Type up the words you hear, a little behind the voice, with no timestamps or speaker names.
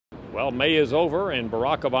Well, May is over, and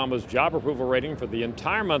Barack Obama's job approval rating for the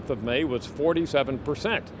entire month of May was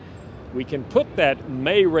 47%. We can put that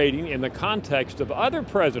May rating in the context of other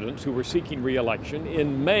presidents who were seeking re-election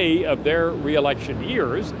in May of their re-election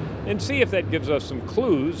years and see if that gives us some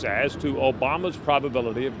clues as to Obama's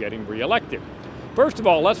probability of getting re-elected. First of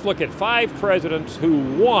all, let's look at 5 presidents who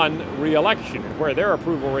won re-election and where their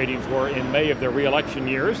approval ratings were in May of their re-election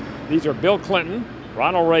years. These are Bill Clinton,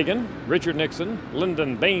 Ronald Reagan, Richard Nixon,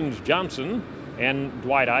 Lyndon Baines Johnson, and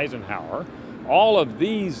Dwight Eisenhower. All of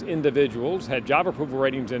these individuals had job approval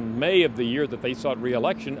ratings in May of the year that they sought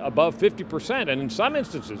re-election above 50%, and in some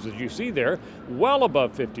instances, as you see there, well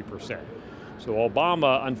above 50%. So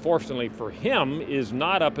Obama, unfortunately for him, is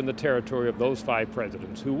not up in the territory of those 5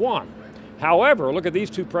 presidents who won. However, look at these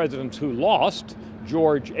 2 presidents who lost,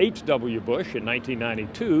 George H.W. Bush in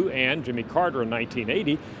 1992 and Jimmy Carter in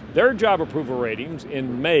 1980. Their job approval ratings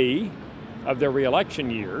in May of their re-election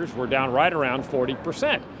years were down right around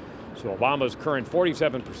 40%. So Obama's current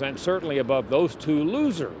 47%, certainly above those 2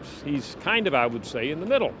 losers. He's kind of, I would say, in the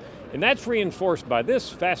middle. And that's reinforced by this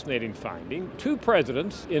fascinating finding. 2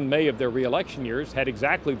 presidents in May of their re-election years had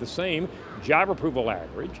exactly the same job approval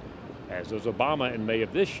average as was Obama in May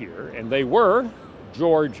of this year, and they were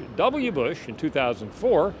George W. Bush in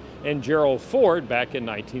 2004 and Gerald Ford back in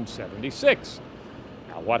 1976.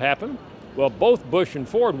 Now, what happened? Well, both Bush and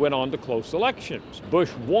Ford went on to close elections.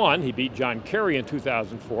 Bush won. He beat John Kerry in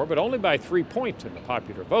 2004, but only by 3 points in the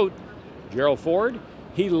popular vote. Gerald Ford,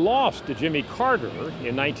 he lost to Jimmy Carter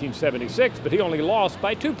in 1976, but he only lost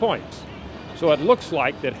by 2 points. So it looks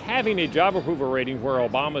like that having a job approval rating where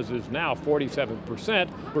Obama's is now 47%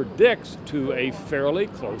 predicts to a fairly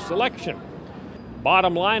close election.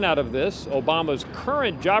 Bottom line out of this, Obama's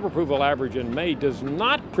current job approval average in May does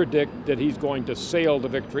not predict that he's going to sail to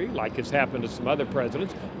victory like has happened to some other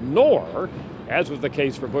presidents, nor, as was the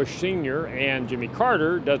case for Bush Sr. and Jimmy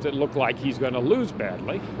Carter, does it look like he's going to lose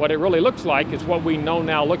badly. What it really looks like is what we know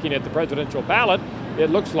now looking at the presidential ballot.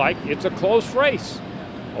 It looks like it's a close race.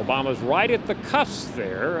 Obama's right at the cusp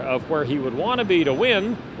there of where he would want to be to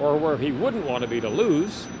win or where he wouldn't want to be to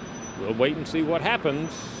lose. We'll wait and see what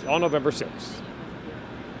happens on November 6th.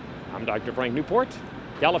 I'm Dr. Frank Newport,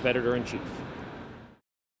 Gallup Editor-in-Chief.